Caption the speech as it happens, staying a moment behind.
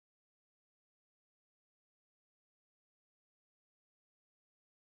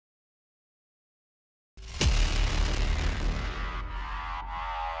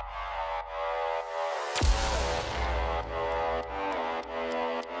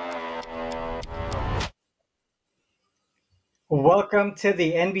Welcome to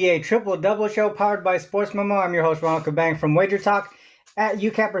the NBA Triple Double Show powered by SportsMemo. I'm your host, Ronald Cabang from Wager Talk at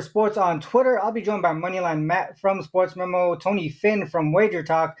UCapper Sports on Twitter. I'll be joined by Moneyline Matt from SportsMemo, Tony Finn from Wager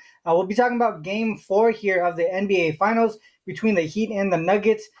Talk. We'll be talking about Game 4 here of the NBA Finals between the Heat and the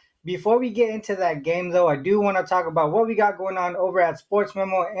Nuggets. Before we get into that game, though, I do want to talk about what we got going on over at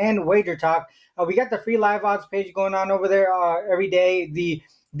SportsMemo and Wager Talk. We got the free live odds page going on over there every day. The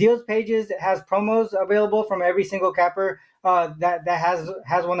deals pages has promos available from every single capper that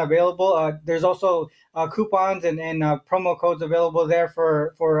has one available. There's also coupons and promo codes available there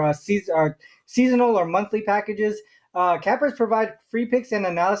for seasonal or monthly packages. Cappers provide free picks and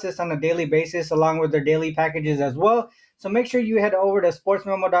analysis on a daily basis along with their daily packages as well. So make sure you head over to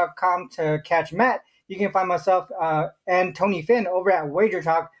sportsmemo.com to catch Matt. You can find myself and Tony Finn over at Wager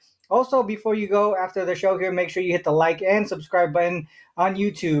Talk. Also, before you go after the show here, make sure you hit the like and subscribe button on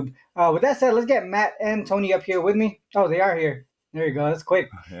YouTube. With that said, let's get Matt and Tony up here with me. Oh, they are here. There you go. That's quick.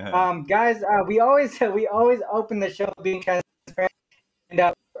 Yeah. Guys, we always open the show being transparent.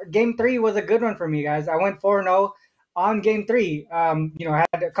 And Game 3 was a good one for me, guys. I went 4-0 on Game 3. I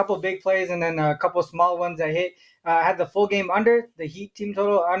had a couple big plays and then a couple small ones that hit. I had the full game under, the Heat team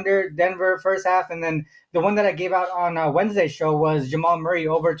total under Denver first half, and then the one that I gave out on Wednesday's show was Jamal Murray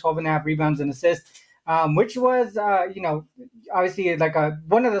over 12.5 rebounds and assists, which was, obviously like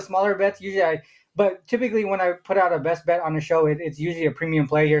one of the smaller bets. But typically when I put out a best bet on the show, it's usually a premium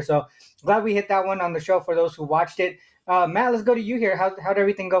play here. So glad we hit that one on the show for those who watched it. Matt, let's go to you here. How'd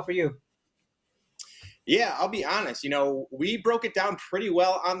everything go for you? Yeah, I'll be honest. We broke it down pretty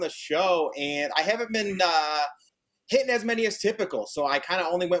well on the show, and I haven't been hitting as many as typical. So I kind of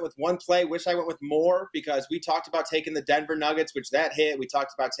only went with one play. Wish I went with more because we talked about taking the Denver Nuggets, which that hit. We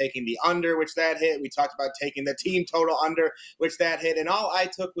talked about taking the under, which that hit. We talked about taking the team total under, which that hit. And all I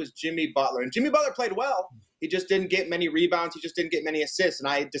took was Jimmy Butler. And Jimmy Butler played well. He just didn't get many rebounds. He just didn't get many assists. And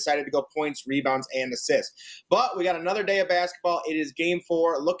I decided to go points, rebounds, and assists. But we got another day of basketball. It is Game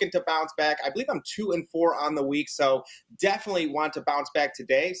 4, looking to bounce back. I believe I'm 2-4 on the week, so definitely want to bounce back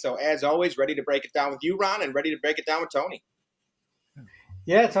today. So as always, ready to break it down with you, Ron, and ready to break it down with Tony.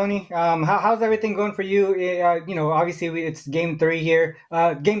 Yeah, Tony. How's everything going for you? Obviously it's Game 3 here.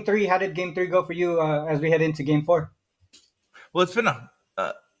 Game 3. How did Game 3 go for you as we head into Game 4? Well, it's been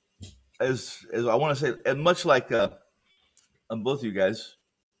as I want to say, and much like on both of you guys,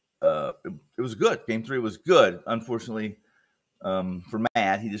 it was good. Game 3 was good. Unfortunately, for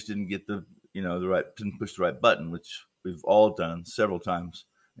Matt, he just didn't get didn't push the right button, which we've all done several times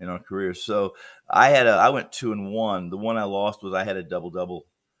in our careers. So I went 2-1. The one I lost was I had a double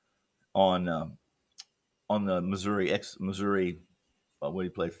on the Missouri. What he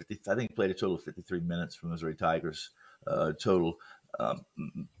played 50. I think he played a total of 53 minutes for Missouri Tigers total.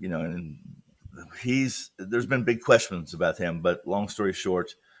 And there's been big questions about him, but long story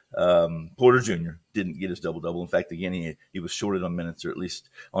short, Porter Jr. didn't get his double-double. In fact, again, he was shorted on minutes, or at least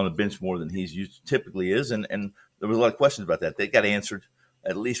on the bench more than he's typically is. And there was a lot of questions about that. They got answered,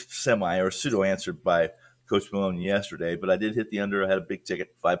 at least semi or pseudo answered by Coach Malone yesterday. But I did hit the under. I had a big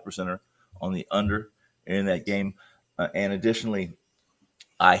ticket, 5%er on the under in that game. And additionally,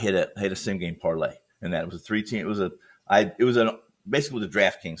 I hit a same game parlay, and that was a 3-team. It was basically with the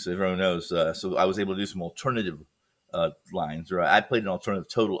DraftKings, so everyone knows. So I was able to do some alternative lines. Or I played an alternative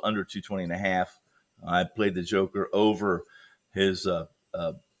total under 220.5. I played the Joker over his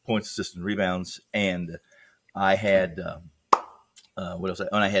points, assists, and rebounds, and I had what else? And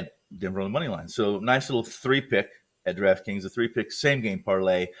I had Denver on the money line. So nice little 3-pick at DraftKings, a 3-pick same game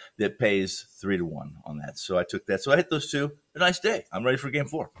parlay that pays 3-1 on that. So I took that. So I hit those two. A nice day. I'm ready for Game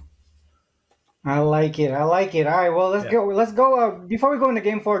 4. I like it. All right. Well, let's go. Before we go into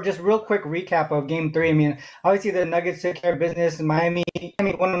Game 4, just real quick recap of Game 3. I mean, obviously the Nuggets took care of business in Miami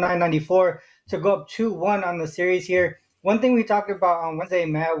 109-94 to go up 2-1 on the series here. One thing we talked about on Wednesday,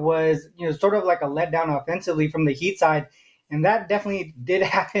 Matt, was sort of like a letdown offensively from the Heat side, and that definitely did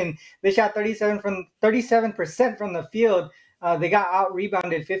happen. They shot 37% from the field. They got out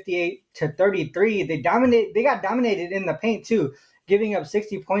rebounded 58-33. They got dominated in the paint too, giving up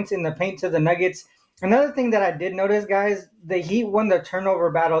 60 points in the paint to the Nuggets. Another thing that I did notice, guys, the Heat won the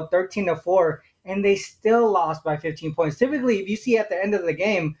turnover battle 13-4, and they still lost by 15 points. Typically, if you see at the end of the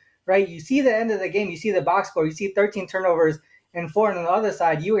game, right, you see the end of the game, you see the box score, you see 13 turnovers and 4 on the other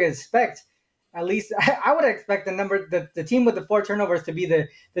side, you would expect, at least I would expect the team with the 4 turnovers to be the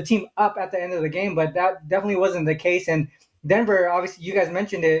team up at the end of the game, but that definitely wasn't the case. And Denver, obviously, you guys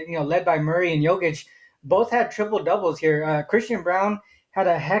mentioned it, led by Murray and Jokic, both had triple doubles here. Christian Brown had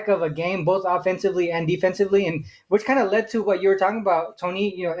a heck of a game, both offensively and defensively, and which kind of led to what you were talking about,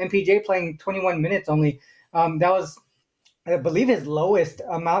 Tony. MPJ playing 21 minutes only. That was I believe his lowest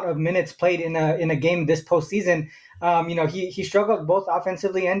amount of minutes played in a game this postseason. He struggled both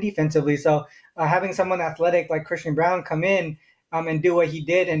offensively and defensively. So having someone athletic like Christian Brown come in and do what he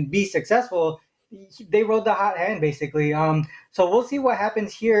did and be successful, they rode the hot hand basically. So we'll see what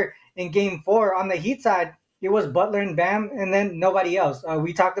happens here in Game 4. On the Heat side, it was Butler and Bam, and then nobody else.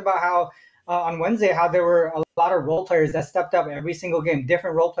 We talked about how on Wednesday how there were a lot of role players that stepped up every single game,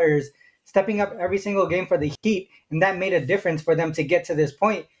 different role players stepping up every single game for the Heat, and that made a difference for them to get to this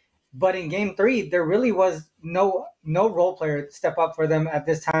point. But in Game 3, there really was no role player step up for them at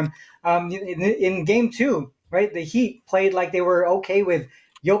this time. In Game 2, right, the Heat played like they were okay with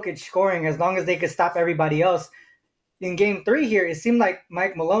Jokic scoring as long as they could stop everybody else. In Game 3 here, it seemed like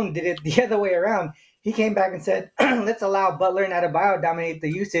Mike Malone did it the other way around. He came back and said, let's allow Butler and Adebayo dominate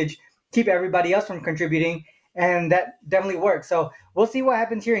the usage, keep everybody else from contributing, and that definitely worked. So we'll see what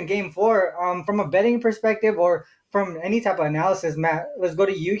happens here in Game 4. From a betting perspective or from any type of analysis, Matt, let's go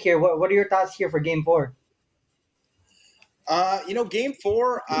to you here. What are your thoughts here for Game 4? Game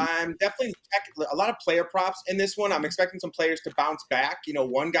 4, I'm definitely a lot of player props in this one. I'm expecting some players to bounce back.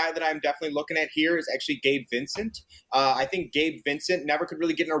 One guy that I'm definitely looking at here is actually Gabe Vincent. I think Gabe Vincent never could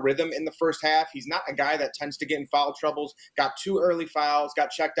really get in a rhythm in the first half. He's not a guy that tends to get in foul troubles. Got 2 early fouls,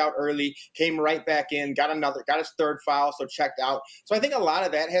 got checked out early, came right back in, got his 3rd foul, so checked out. So I think a lot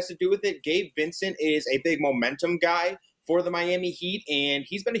of that has to do with it. Gabe Vincent is a big momentum guy for the Miami Heat, and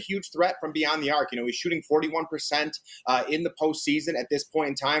he's been a huge threat from beyond the arc. He's shooting 41% in the postseason at this point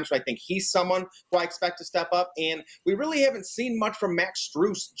in time, so I think he's someone who I expect to step up, and we really haven't seen much from Max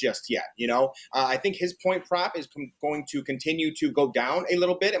Strus just yet. I think his point prop is going to continue to go down a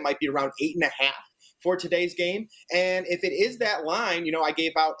little bit. It might be around 8.5 for today's game. And if it is that line, I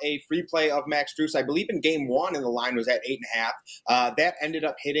gave out a free play of Max Strus, I believe in Game 1, and the line was at 8.5. That ended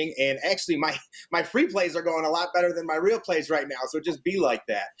up hitting. And actually, my free plays are going a lot better than my real plays right now. So just be like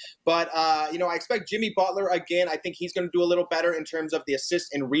that. But, I expect Jimmy Butler, again, I think he's going to do a little better in terms of the assist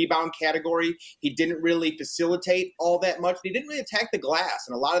and rebound category. He didn't really facilitate all that much. He didn't really attack the glass.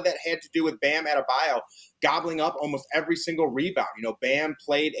 And a lot of that had to do with Bam Adebayo gobbling up almost every single rebound. Bam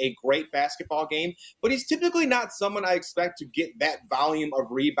played a great basketball game, but he's typically not someone I expect to get that volume of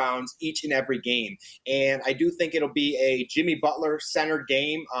rebounds each and every game. And I do think it'll be a Jimmy Butler-centered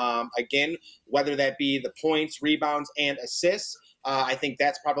game, again, whether that be the points, rebounds, and assists. I think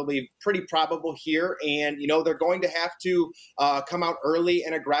that's probably pretty probable here. And, they're going to have to come out early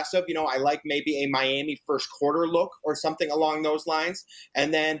and aggressive. I like maybe a Miami first quarter look or something along those lines.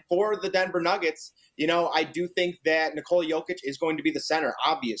 And then for the Denver Nuggets, I do think that Nikola Jokic is going to be the center,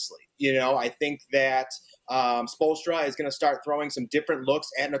 obviously. I think that Spoelstra is going to start throwing some different looks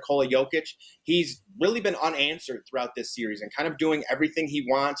at Nikola Jokic. He's really been unanswered throughout this series and kind of doing everything he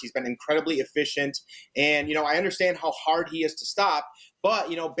wants. He's been incredibly efficient. And, I understand how hard he is to stop. But,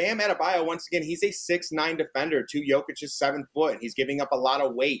 Bam Adebayo, once again, he's a 6'9" defender to Jokic's 7 foot, and he's giving up a lot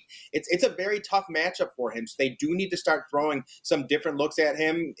of weight. It's a very tough matchup for him. So they do need to start throwing some different looks at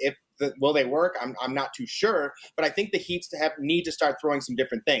him. Will they work? I'm not too sure. But I think the Heat need to start throwing some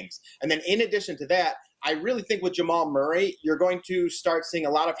different things. And then in addition to that, I really think with Jamal Murray, you're going to start seeing a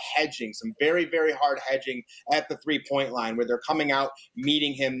lot of hedging, some very, very hard hedging at the three-point line where they're coming out,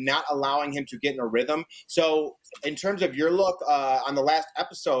 meeting him, not allowing him to get in a rhythm. So in terms of your look on the last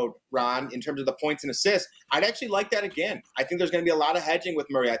episode, Ron, in terms of the points and assists, I'd actually like that again. I think there's going to be a lot of hedging with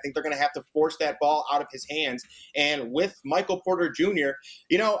Murray. I think they're going to have to force that ball out of his hands. And with Michael Porter Jr.,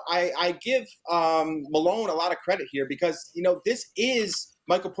 I give Malone a lot of credit here because, this is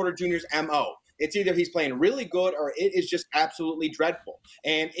Michael Porter Jr.'s MO. It's either he's playing really good or it is just absolutely dreadful.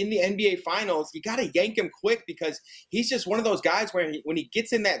 And in the NBA Finals, you got to yank him quick because he's just one of those guys where when he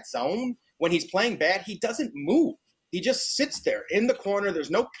gets in that zone, when he's playing bad, he doesn't move. He just sits there in the corner.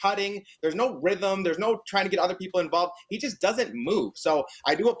 There's no cutting. There's no rhythm. There's no trying to get other people involved. He just doesn't move. So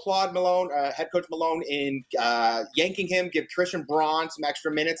I do applaud Malone, head coach Malone, in yanking him, give Christian Braun some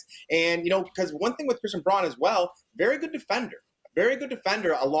extra minutes. And, because one thing with Christian Braun as well, very good defender. Very good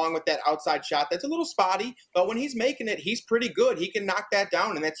defender along with that outside shot. That's a little spotty, but when he's making it, he's pretty good. He can knock that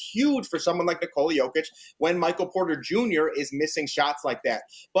down, and that's huge for someone like Nikola Jokic when Michael Porter Jr. is missing shots like that.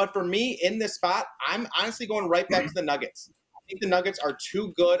 But for me, in this spot, I'm honestly going right back to the Nuggets. I think the Nuggets are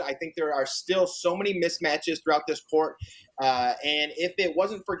too good. I think there are still so many mismatches throughout this court. And if it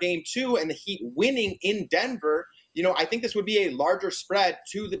wasn't for Game 2 and the Heat winning in Denver, I think this would be a larger spread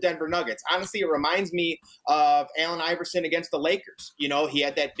to the Denver Nuggets. Honestly, it reminds me of Allen Iverson against the Lakers. He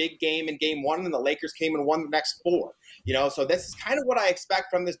had that big game in Game 1, and the Lakers came and won the next 4. So this is kind of what I expect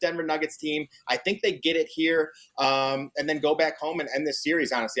from this Denver Nuggets team. I think they get it here and then go back home and end this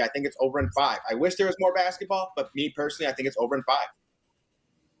series, honestly. I think it's over in 5. I wish there was more basketball, but me personally, I think it's over in 5.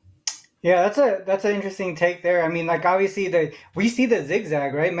 Yeah, that's an interesting take there. I mean, like obviously we see the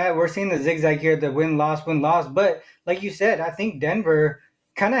zigzag, right, Matt? We're seeing the zigzag here, the win loss, win loss. But like you said, I think Denver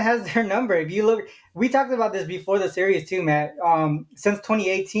kind of has their number. If you look, we talked about this before the series too, Matt. Since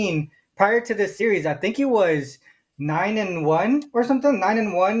 2018, prior to this series, I think it was 9-1 or something,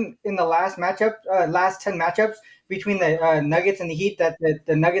 9-1 in the last matchup, last 10 matchups between the Nuggets and the Heat that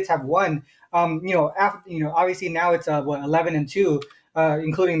the Nuggets have won. After obviously now it's 11-2.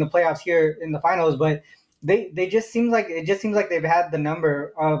 Including the playoffs here in the finals, but they just seems like they've had the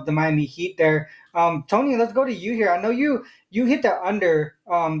number of the Miami Heat there. Tony, let's go to you here. I know you hit the under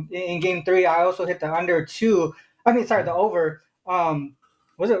in Game 3. I also hit the under 2. I mean, sorry, the over.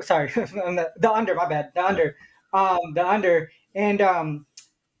 Was it? Sorry, the under. My bad. The under. The under. And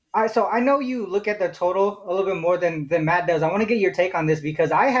I know you look at the total a little bit more than Matt does. I want to get your take on this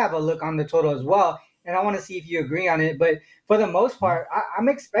because I have a look on the total as well, and I want to see if you agree on it. But for the most part, I'm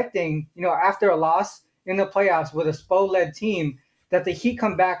expecting, after a loss in the playoffs with a Spo-led team, that the Heat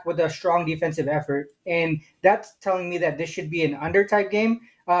come back with a strong defensive effort. And that's telling me that this should be an under type game.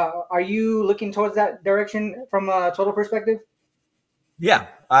 Are you looking towards that direction from a total perspective? Yeah,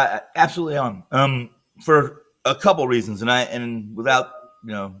 I absolutely am. For a couple reasons, and without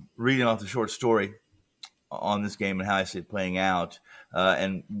reading off the short story on this game and how I see it playing out,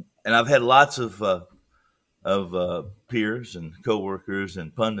 and I've had lots of peers and coworkers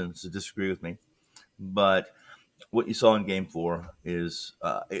and pundits that disagree with me, but what you saw in Game 4 is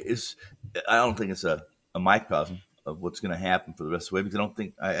I don't think it's a microcosm of what's going to happen for the rest of the way, because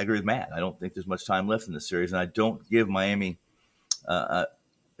I agree with Matt. I don't think there's much time left in this series, and I don't give Miami. Our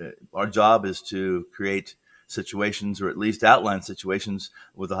job is to create situations, or at least outline situations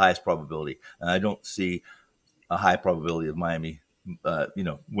with the highest probability. And I don't see a high probability of Miami,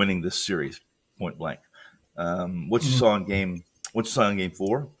 winning this series point blank. What you saw in Game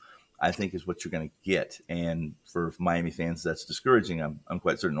 4, I think is what you're going to get. And for Miami fans, that's discouraging. I'm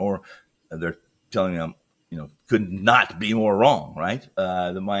quite certain, or they're telling me could not be more wrong, right?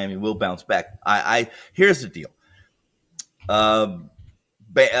 The Miami will bounce back. Here's the deal.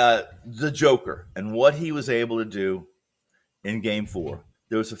 The Joker and what he was able to do in Game 4.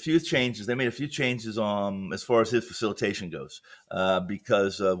 There was a few changes. They made a few changes as far as his facilitation goes,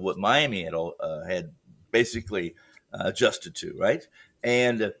 because of what Miami had basically adjusted to, right?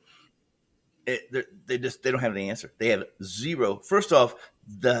 And they don't have any answer. They have zero. First off,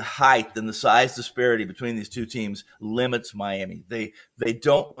 the height and the size disparity between these two teams limits Miami. They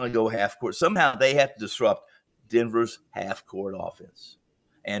don't want to go half court. Somehow they have to disrupt Denver's half court offense.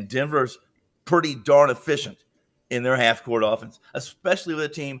 And Denver's pretty darn efficient in their half-court offense, especially with a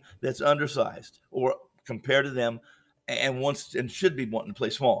team that's undersized or compared to them and should be wanting to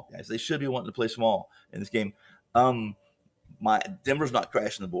play small, guys. They should be wanting to play small in this game. Denver's not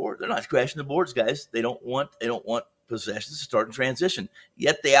crashing the board. They're not crashing the boards, guys. They don't want possessions to start in transition.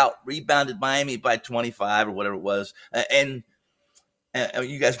 Yet they out-rebounded Miami by 25 or whatever it was. And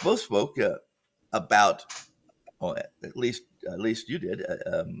you guys both spoke about – well, at least you did,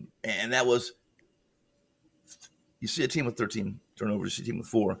 and that was, you see a team with 13 turnovers, you see a team with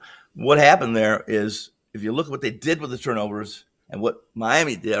 4. What happened there is, if you look at what they did with the turnovers and what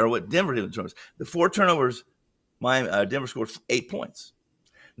Miami did, or what Denver did with the turnovers, the 4 turnovers, Denver scored 8 points.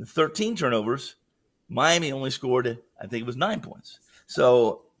 The 13 turnovers, Miami only scored, I think it was 9 points.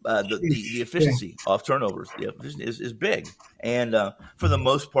 So the efficiency off turnovers is big, and for the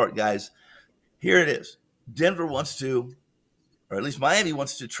most part, guys, here it is. Denver wants to, or at least Miami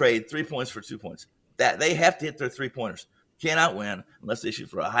wants to trade 3 points for 2 points. That they have to hit their 3-pointers. Cannot win unless they shoot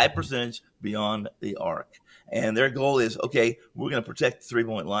for a high percentage beyond the arc. And their goal is, okay, we're going to protect the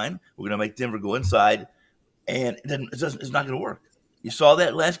 3-point line. We're going to make Denver go inside, and it's not going to work. You saw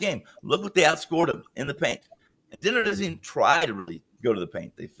that last game. Look what they outscored them in the paint. And Denver doesn't even try to really go to the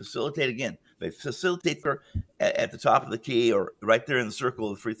paint. They facilitate again. They facilitate at the top of the key or right there in the circle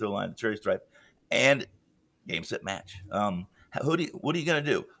of the free throw line, the cherry stripe, and game, set, match. What are you going to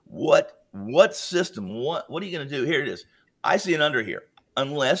do? What system? What are you going to do? Here it is. I see an under here,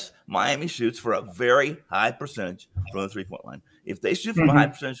 unless Miami shoots for a very high percentage from the 3-point line. If they shoot from a high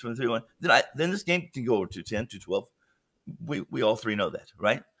percentage from the 3-point line, then this game can go over 210, 212. We all three know that,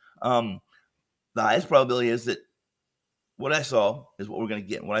 right? The highest probability is that what I saw is what we're going to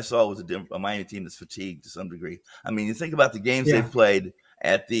get. And what I saw was a Miami team that's fatigued to some degree. I mean, you think about the games they've played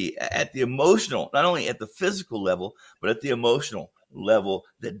at the emotional, not only at the physical level, but at the emotional level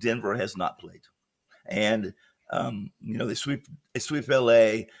that Denver has not played. And They sweep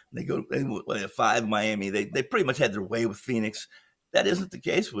LA. They go 5 Miami. They pretty much had their way with Phoenix. That isn't the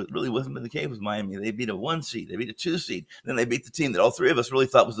case. It really wasn't the case with Miami. They beat a 1 seed. They beat a 2 seed. Then they beat the team that all three of us really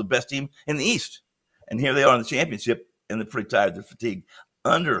thought was the best team in the East. And here they are in the championship, and they're pretty tired. They're fatigued.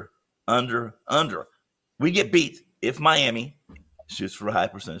 Under. We get beat if Miami shoots for a high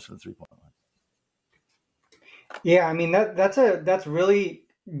percentage from the 3-point line. Yeah, I mean that's really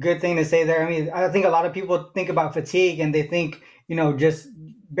good thing to say there. I mean, I think a lot of people think about fatigue and they think, just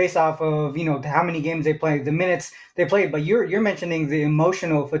based off of, how many games they play, the minutes they played. But you're mentioning the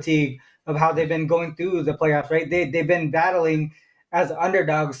emotional fatigue of how they've been going through the playoffs, right? They've been battling as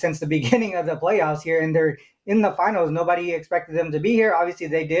underdogs since the beginning of the playoffs here, and they're in the finals. Nobody expected them to be here. Obviously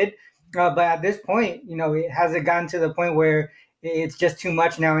they did. But at this point, it hasn't gotten to the point where it's just too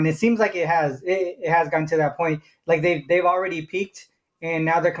much now. And it seems like it has gotten to that point. Like they've already peaked and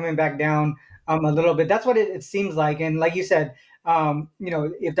now they're coming back down a little bit. That's what it seems like. And like you said,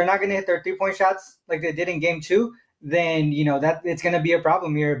 if they're not going to hit their 3-point shots like they did in game 2, then, that it's going to be a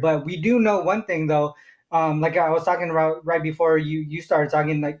problem here. But we do know one thing though, like I was talking about right before you started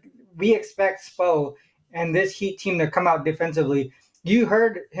talking, like we expect Spo and this Heat team to come out defensively. You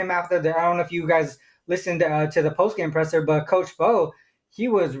heard him after I don't know if you guys listened to the postgame presser, but Coach Spo, he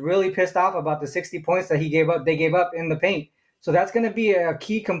was really pissed off about the 60 points that they gave up in the paint. So that's going to be a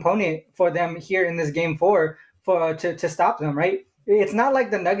key component for them here in this game 4 to stop them, right? It's not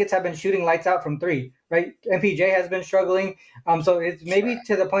like the Nuggets have been shooting lights out from 3, right? MPJ has been struggling. So it's maybe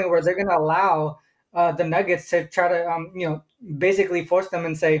to the point where they're going to allow the Nuggets to try to, basically force them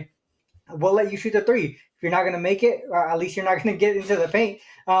and say, we'll let you shoot the 3. If you're not going to make it, at least you're not going to get into the paint.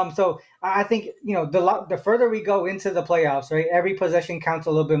 So I think, the further we go into the playoffs, right, every possession counts a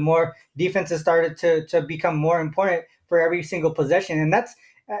little bit more. Defense has started to become more important for every single possession. And that's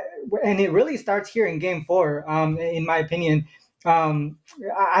and it really starts here in game 4, in my opinion.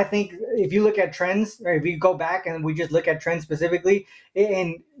 I think if you look at trends, or if you go back and we just look at trends specifically,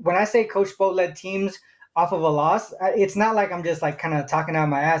 and when I say Coach Spo led teams off of a loss, it's not like I'm just like kind of talking out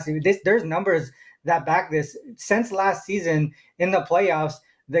my ass. There's numbers that back this. Since last season in the playoffs,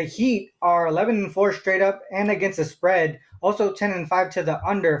 the Heat are 11-4 straight up and against the spread, also 10-5 to the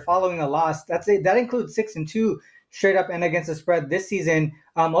under following a loss. That's it. That includes 6-2 straight up and against the spread this season.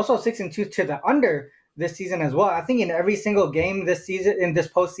 Also 6-2 to the under this season as well. I think in every single game this season, in this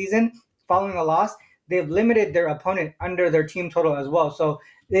postseason, following a loss, they've limited their opponent under their team total as well. So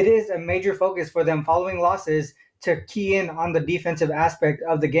it is a major focus for them following losses to key in on the defensive aspect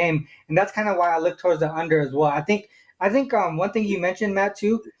of the game. And that's kind of why I look towards the under as well. I think one thing you mentioned, Matt,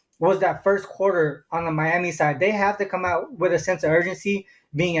 too, was that first quarter on the Miami side. They have to come out with a sense of urgency.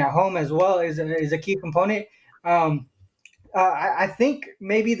 Being at home as well is a key component. I think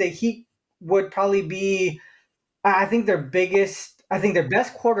maybe the Heat would probably be, I think their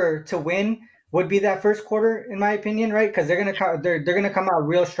best quarter to win would be that first quarter, in my opinion, right? Because they're gonna come out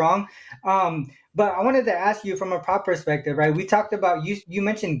real strong. But I wanted to ask you from a prop perspective, right? We talked about you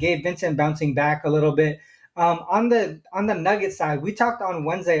mentioned Gabe Vincent bouncing back a little bit. On the Nuggets side, we talked on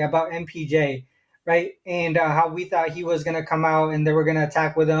Wednesday about MPJ, right? And how we thought he was gonna come out and they were gonna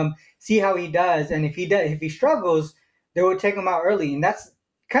attack with him, see how he does, and if he struggles, they would take him out early, and that's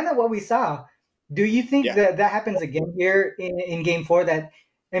kind of what we saw. Do you think that happens again here in game 4, that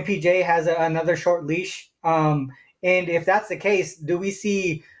MPJ has another short leash? And if that's the case, do we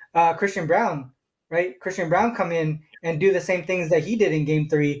see Christian Brown, right? Christian Brown come in and do the same things that he did in game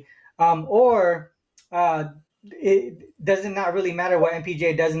 3? Or it does not really matter what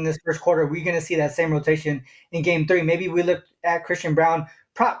MPJ does in this first quarter? We're going to see that same rotation in game 3. Maybe we look at Christian Brown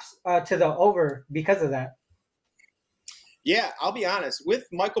props to the over because of that. Yeah, I'll be honest. With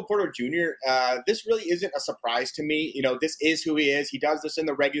Michael Porter Jr., this really isn't a surprise to me. This is who he is. He does this in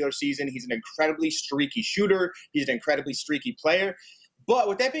the regular season. He's an incredibly streaky shooter. He's an incredibly streaky player. But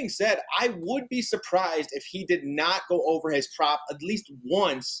with that being said, I would be surprised if he did not go over his prop at least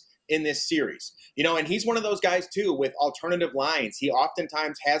once in this series. And he's one of those guys too with alternative lines. He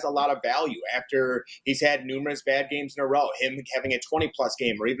oftentimes has a lot of value after he's had numerous bad games in a row, him having a 20-plus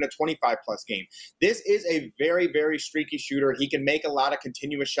game or even a 25-plus game. This is a very, very streaky shooter. He can make a lot of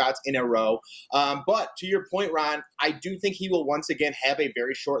continuous shots in a row. But to your point, Ron, I do think he will once again have a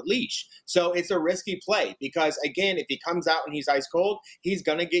very short leash. So it's a risky play because, again, if he comes out and he's ice cold, he's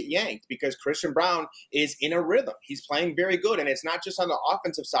going to get yanked because Christian Brown is in a rhythm. He's playing very good, and it's not just on the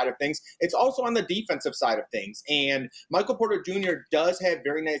offensive side of things. It's also on the defensive side of things. And Michael Porter Jr. does have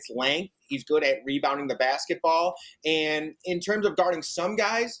very nice length. He's good at rebounding the basketball. And in terms of guarding some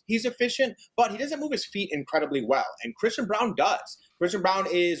guys, he's efficient, but he doesn't move his feet incredibly well. And Christian Braun does. Christian Braun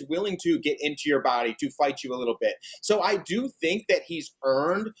is willing to get into your body, to fight you a little bit. So I do think that he's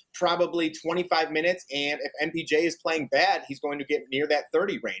earned probably 25 minutes. And if MPJ is playing bad, he's going to get near that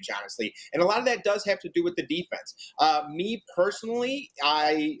 30 range, honestly. And a lot of that does have to do with the defense. Me personally,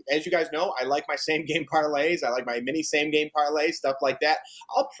 as you guys know, I like my same game parlays. I like my mini same game parlays, stuff like that.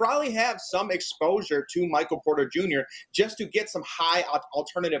 I'll probably have some exposure to Michael Porter Jr. just to get some high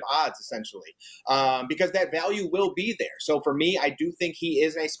alternative odds, essentially, because that value will be there. So for me, I do think he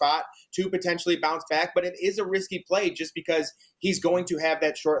is in a spot to potentially bounce back, but it is a risky play just because he's going to have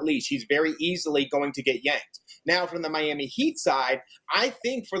that short leash. He's very easily going to get yanked. Now, from the Miami Heat side, I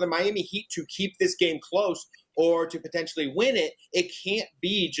think for the Miami Heat to keep this game close or to potentially win it, it can't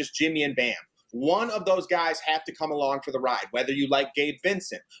be just Jimmy and Bam. One of those guys have to come along for the ride, whether you like Gabe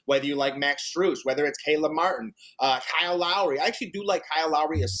Vincent, whether you like Max Strus, whether it's Caleb Martin, Kyle Lowry. I actually do like Kyle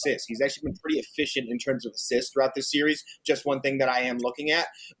Lowry assists. He's actually been pretty efficient in terms of assists throughout this series, just one thing that I am looking at.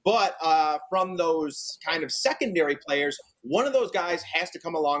 But from those kind of secondary players, one of those guys has to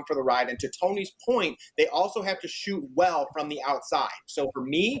come along for the ride. And to Tony's point, they also have to shoot well from the outside. So for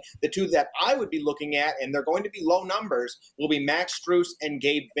me, the two that I would be looking at, and they're going to be low numbers, will be Max Strus and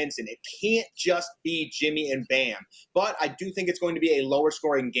Gabe Vincent. It can't just be Jimmy and Bam. But I do think it's going to be a lower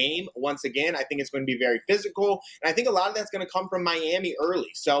scoring game. Once again, I think it's going to be very physical. And I think a lot of that's going to come from Miami early.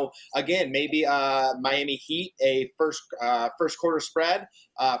 So again, maybe Miami Heat, a first quarter spread,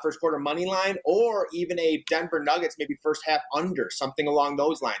 first quarter money line, or even a Denver Nuggets, maybe first half under, something along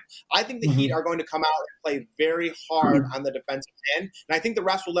those lines. I think the Heat are going to come out and play very hard on the defensive end, and I think the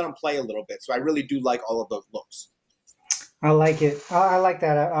rest will let them play a little bit. So I really do like all of those looks. I like it. I like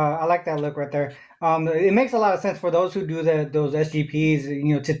that. I like that look right there. It makes a lot of sense for those who do those SGPs,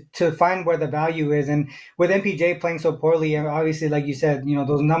 you know, to find where the value is. And with MPJ playing so poorly, and obviously, like you said, you know,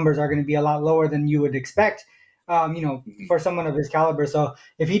 those numbers are going to be a lot lower than you would expect, you know, for someone of his caliber. So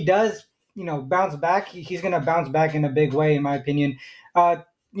if he does, you know, bounce back, he's going to bounce back in a big way, in my opinion.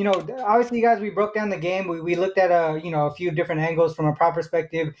 You know, obviously, guys, we broke down the game. We looked at, you know, a few different angles from a prop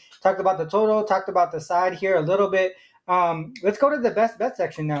perspective, talked about the total, talked about the side here a little bit. Let's go to the best bet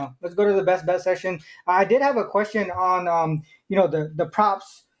section now. Let's go to the best bet section. I did have a question on, you know, the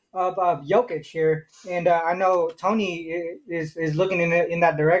props of Jokic here, and I know Tony is looking in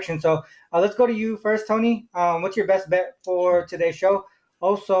that direction. So let's go to you first, Tony. What's your best bet for today's show?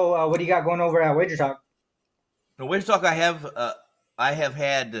 Also, what do you got going over at Wager Talk? The Wager Talk, I have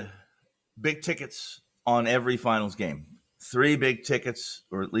had big tickets on every finals game. 3 big tickets,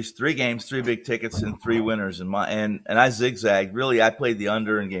 or at least 3 games, 3 big tickets, and 3 winners. And I zigzagged. Really, I played the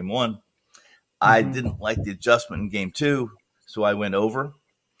under in game 1. I didn't like the adjustment in game 2, so I went over.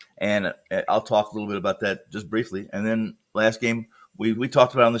 And I'll talk a little bit about that just briefly. And then last game, we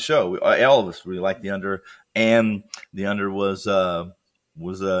talked about it on the show. All of us really liked the under, and the under was a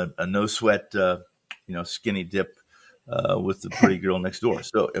no sweat, you know, skinny dip with the pretty girl next door.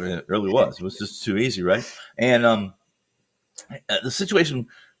 So I mean, it really was. It was just too easy, right? And the situation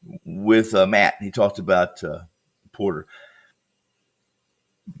with Matt, he talked about Porter.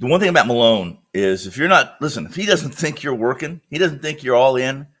 The one thing about Malone is if he doesn't think you're working, he doesn't think you're all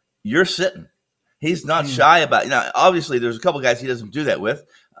in, you're sitting. He's not shy about it. Now, obviously, there's a couple guys he doesn't do that with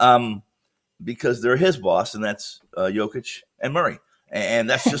because they're his boss, and that's Jokic and Murray. And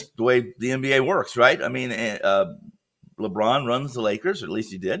that's just the way the NBA works, right? I mean, LeBron runs the Lakers, or at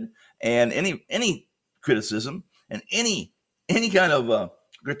least he did. And any criticism and any kind of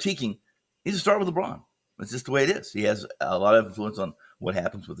critiquing needs to start with LeBron. It's just the way it is. He has a lot of influence on what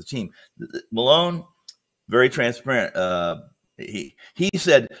happens with the team. Malone, very transparent. He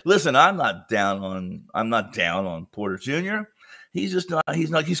said, "Listen, I'm not down on Porter Jr. He's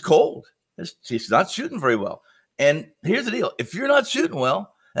cold. He's not shooting very well. And here's the deal: if you're not shooting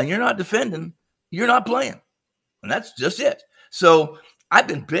well and you're not defending, you're not playing, and that's just it." So I've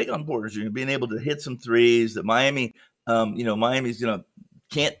been big on Porter Jr. being able to hit some threes. That Miami's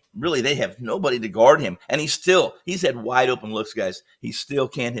can't really. They have nobody to guard him, and he's had wide open looks, guys. He still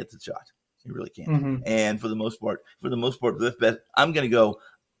can't hit the shot. He really can't. And for the most part, this bet, I'm going to go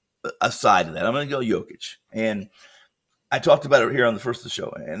aside of that. I'm going to go Jokic. And I talked about it here on the first of the show,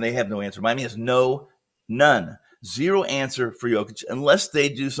 and they have no answer. Miami has none, zero answer for Jokic unless they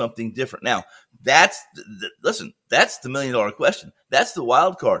do something different. Now, that's the million-dollar question. That's the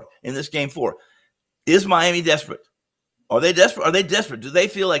wild card in this game 4. Is Miami desperate? Are they desperate? Do they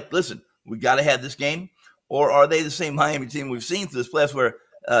feel like, listen, we got to have this game? Or are they the same Miami team we've seen through this playoffs where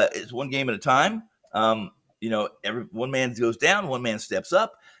it's one game at a time? One man goes down, one man steps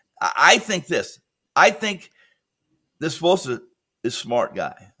up. I think this. I think this Bosa is a smart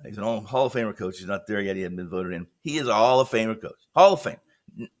guy. He's an Hall of Famer coach. He's not there yet. He hasn't been voted in. He is a Hall of Famer coach. Hall of Fame.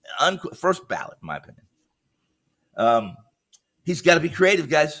 First ballot, in my opinion. He's got to be creative,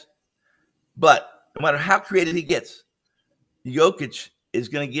 guys. But no matter how creative he gets, Jokic is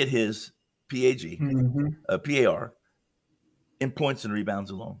going to get his PAR in points and rebounds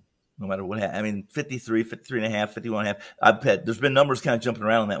alone, no matter what happens. I mean, 53, 53 and a half, 51 and a half. I bet there's been numbers kind of jumping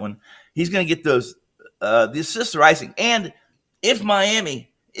around on that one. He's going to get those. The assists are icing. And if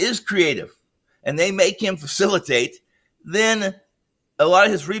Miami is creative and they make him facilitate, then a lot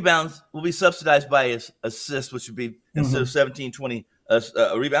of his rebounds will be subsidized by his assists, which would be instead of 17, 20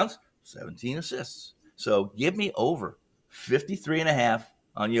 rebounds, 17 assists. So give me over 53 and a half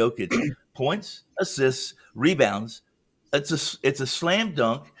on Jokic. Points, assists, rebounds. It's a slam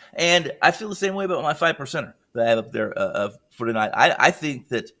dunk. And I feel the same way about my 5%er that I have up there for tonight. I think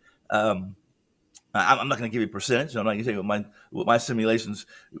that I'm not going to give you a percentage. I'm not going to tell you what my simulations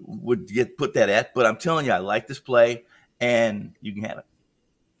would put that at. But I'm telling you, I like this play, and you can have it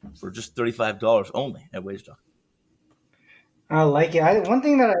for just $35 only at WagerTalk. I like it. One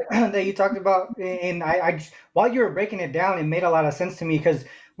thing that you talked about, and I while you were breaking it down, it made a lot of sense to me because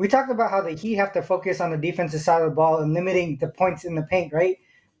we talked about how the Heat have to focus on the defensive side of the ball and limiting the points in the paint, right?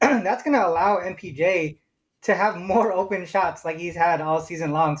 That's going to allow MPJ to have more open shots like he's had all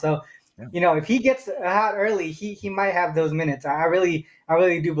season long. So, if he gets hot early, he might have those minutes. I really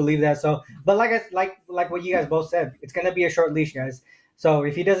do believe that. So, but like what you guys both said, it's going to be a short leash, guys. So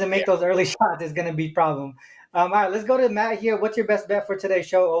if he doesn't make those early shots, it's going to be a problem. All right, let's go to Matt here. What's your best bet for today's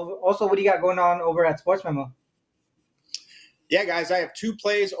show? Also, what do you got going on over at SportsMemo? Yeah, guys, I have 2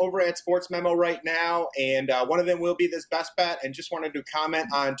 plays over at SportsMemo right now, and one of them will be this best bet. And just wanted to comment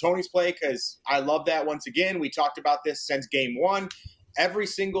on Tony's play because I love that. Once again, we talked about this since game 1. Every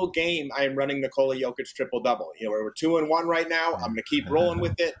single game, I am running Nikola Jokic triple-double. We're 2-1 right now. I'm going to keep rolling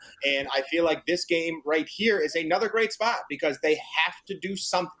with it. And I feel like this game right here is another great spot because they have to do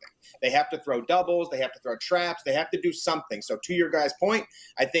something. They have to throw doubles. They have to throw traps. They have to do something. So to your guys' point,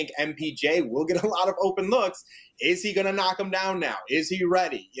 I think MPJ will get a lot of open looks. Is he going to knock him down now? Is he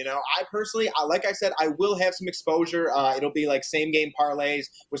ready? I personally, like I said, I will have some exposure. It'll be like same game parlays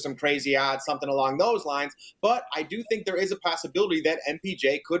with some crazy odds, something along those lines. But I do think there is a possibility that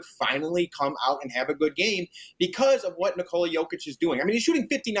MPJ could finally come out and have a good game because of what Nikola Jokic is doing. I mean, he's shooting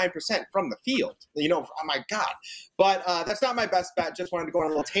 59% from the field. Oh my God. But that's not my best bet. Just wanted to go on a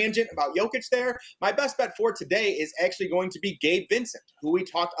little tangent about Jokic there. My best bet for today is actually going to be Gabe Vincent, who we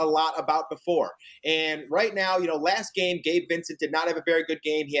talked a lot about before. And right now, last game, Gabe Vincent did not have a very good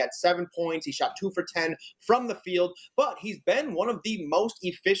game. He had 7 points. He shot 2 for 10 from the field, but he's been one of the most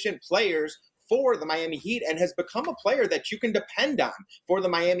efficient players for the Miami Heat and has become a player that you can depend on for the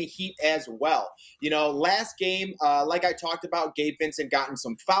Miami Heat as well. Last game, like I talked about, Gabe Vincent got in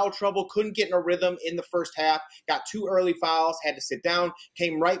some foul trouble, couldn't get in a rhythm in the first half, got 2 early fouls, had to sit down,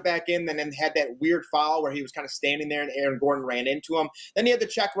 came right back in, and then had that weird foul where he was kind of standing there and Aaron Gordon ran into him. Then he had to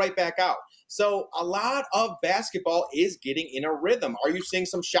check right back out. So a lot of basketball is getting in a rhythm. Are you seeing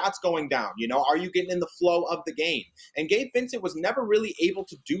some shots going down? Are you getting in the flow of the game? And Gabe Vincent was never really able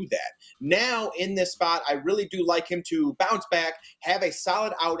to do that. Now in this spot, I really do like him to bounce back, have a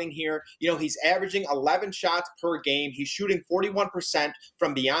solid outing here. He's averaging 11 shots per game. He's shooting 41%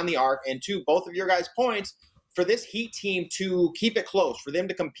 from beyond the arc. And to both of your guys' points, for this Heat team to keep it close, for them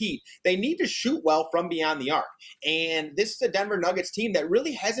to compete, they need to shoot well from beyond the arc. And this is a Denver Nuggets team that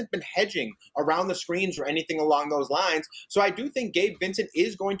really hasn't been hedging around the screens or anything along those lines. So I do think Gabe Vincent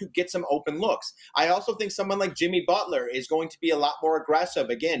is going to get some open looks. I also think someone like Jimmy Butler is going to be a lot more aggressive.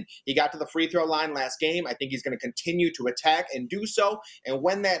 Again, he got to the free throw line last game. I think he's going to continue to attack and do so. And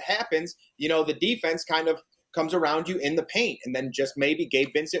when that happens, the defense kind of comes around you in the paint. And then just maybe Gabe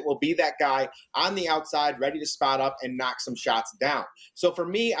Vincent will be that guy on the outside, ready to spot up and knock some shots down. So for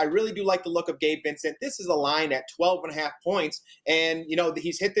me, I really do like the look of Gabe Vincent. This is a line at 12.5 points. And,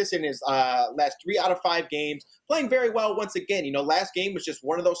 he's hit this in his last 3 out of 5 games, playing very well once again. Last game was just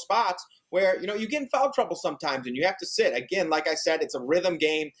one of those spots where, you get in foul trouble sometimes and you have to sit. Again, like I said, it's a rhythm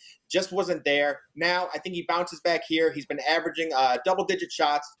game. Just wasn't there. Now, I think he bounces back here. He's been averaging double-digit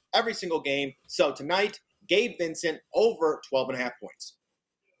shots every single game. So tonight, Gabe Vincent over 12.5 points.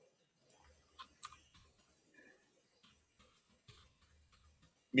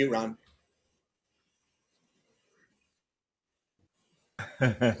 Mute, Ron.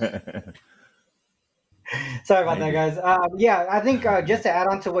 Sorry about that, guys. I think just to add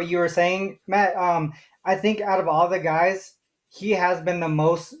on to what you were saying, Matt, I think out of all the guys, he has been the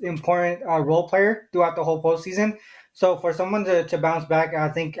most important role player throughout the whole postseason. So for someone to bounce back, I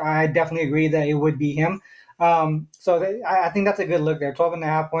think I definitely agree that it would be him. I think that's a good look there,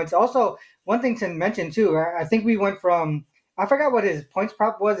 12.5 points. Also, one thing to mention too, I think we went from, I forgot what his points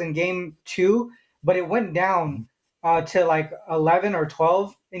prop was in game 2, but it went down to like 11 or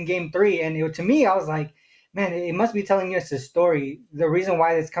 12 in game 3. And to me, I was like, man, it must be telling us a story. The reason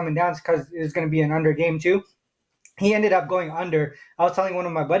why it's coming down is because it's going to be an under game 2. He ended up going under. I was telling one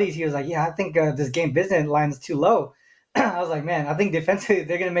of my buddies, he was like, yeah, I think this game business line is too low. I was like, man, I think defensively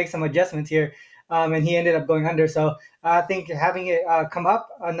they're going to make some adjustments here. And he ended up going under. So I think having it come up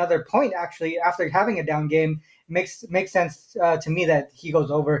another point, actually, after having a down game, makes sense to me that he goes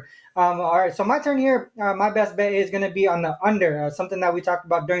over. All right, so my turn here. My best bet is going to be on the under, something that we talked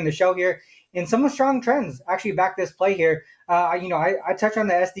about during the show here. And some strong trends actually back this play here. I touch on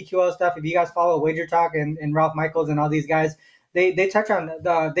the SDQL stuff. If you guys follow Wager Talk and Ralph Michaels and all these guys, they touch on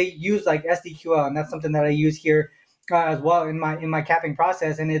they use like SDQL, and that's something that I use here as well in my capping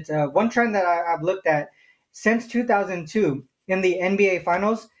process. And it's one trend that I've looked at since 2002 in the NBA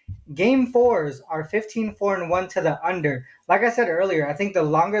Finals. Game 4s are 15-4-1 to the under. Like I said earlier, I think the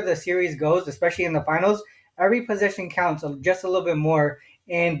longer the series goes, especially in the finals, every possession counts just a little bit more,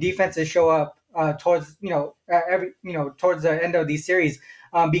 and defenses show up towards towards the end of these series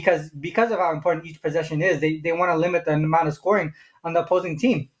because of how important each possession is. They want to limit the amount of scoring on the opposing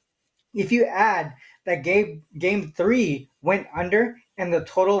team. If you add that game 3 went under and the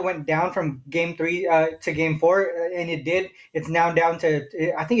total went down from game 3 to game 4, and it's now down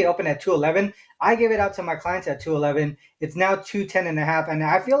to, I think it opened at 211. I gave it out to my clients at 211. It's now 210.5, and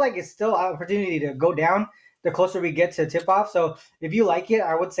I feel like it's still an opportunity to go down the closer we get to tip off. So if you like it,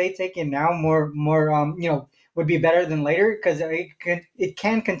 I would say take it now. More would be better than later, because it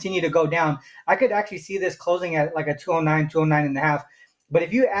can continue to go down. I could actually see this closing at like a 209.5. But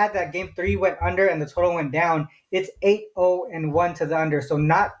if you add that game 3 went under and the total went down, it's 8-0-1 to the under. So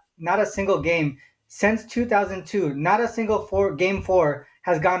not a single game since 2002, not a single game 4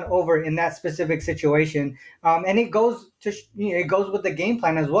 has gone over in that specific situation. And it goes with the game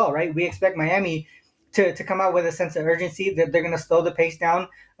plan as well, right? We expect Miami to come out with a sense of urgency that they're going to slow the pace down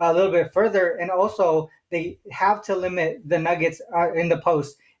a little bit further. And also they have to limit the Nuggets in the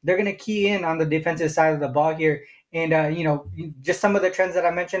post. They're going to key in on the defensive side of the ball here. And, just some of the trends that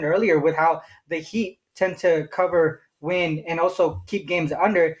I mentioned earlier with how the Heat tend to cover, win, and also keep games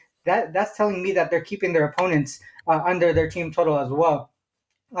under, that's telling me that they're keeping their opponents under their team total as well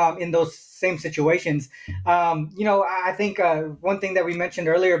in those same situations. I think one thing that we mentioned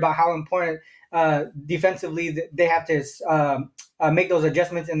earlier about how important defensively they have to make those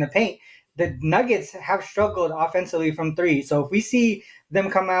adjustments in the paint. The Nuggets have struggled offensively from 3. So if we see them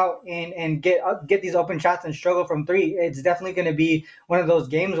come out and get these open shots and struggle from 3, it's definitely going to be one of those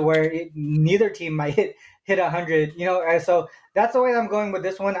games where neither team might hit 100. So that's the way I'm going with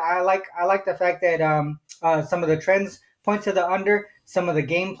this one. I like the fact that some of the trends point to the under, some of the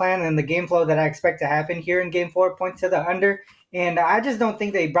game plan and the game flow that I expect to happen here in game 4 point to the under. And I just don't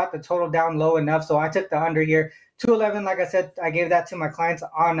think they brought the total down low enough. So I took the under here. 211, like I said, I gave that to my clients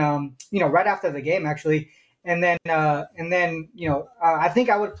on, right after the game, actually. And then, I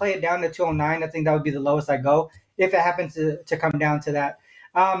think I would play it down to 209. I think that would be the lowest I go if it happens to come down to that.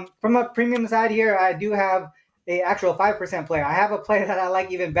 From a premium side here, I do have a actual 5% play. I have a play that I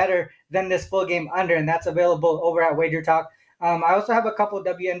like even better than this full game under, and that's available over at Wager Talk. I also have a couple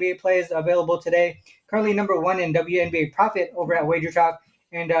WNBA plays available today. Currently number 1 in WNBA profit over at Wager Talk.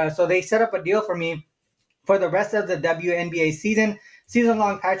 And so they set up a deal for me for the rest of the WNBA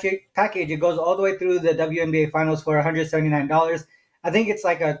season-long package. It goes all the way through the WNBA Finals for $179. I think it's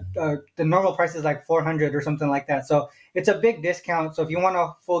like the normal price is like $400 or something like that. So it's a big discount. So if you want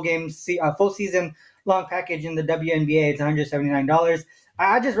a full season-long package in the WNBA, it's $179.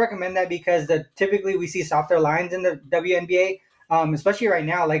 I just recommend that because typically we see softer lines in the WNBA, especially right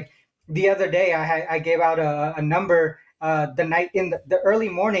now. Like the other day, I gave out a number the night in the early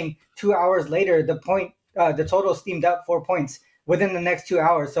morning. 2 hours later, the total steamed up 4 points within the next 2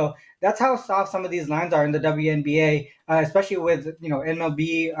 hours. So that's how soft some of these lines are in the WNBA, especially with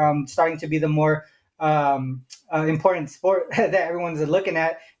MLB starting to be the more important sport that everyone's looking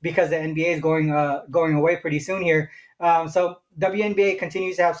at because the NBA is going away pretty soon here. So WNBA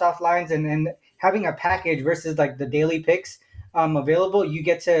continues to have soft lines, and having a package versus like the daily picks available, you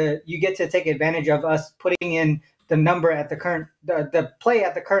get to take advantage of us putting in the number at the current the play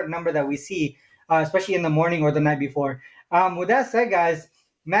at the current number that we see, especially in the morning or the night before. With that said, guys,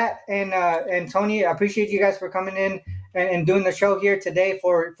 Matt and Tony, I appreciate you guys for coming in and doing the show here today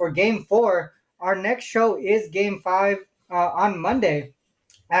for Game 4. Our next show is Game 5 on Monday.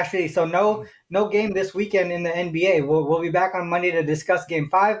 Actually, so no game this weekend in the NBA. We'll be back on Monday to discuss Game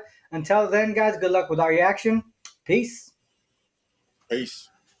 5. Until then, guys, good luck with all your action. Peace. Peace.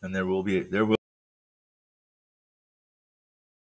 And there will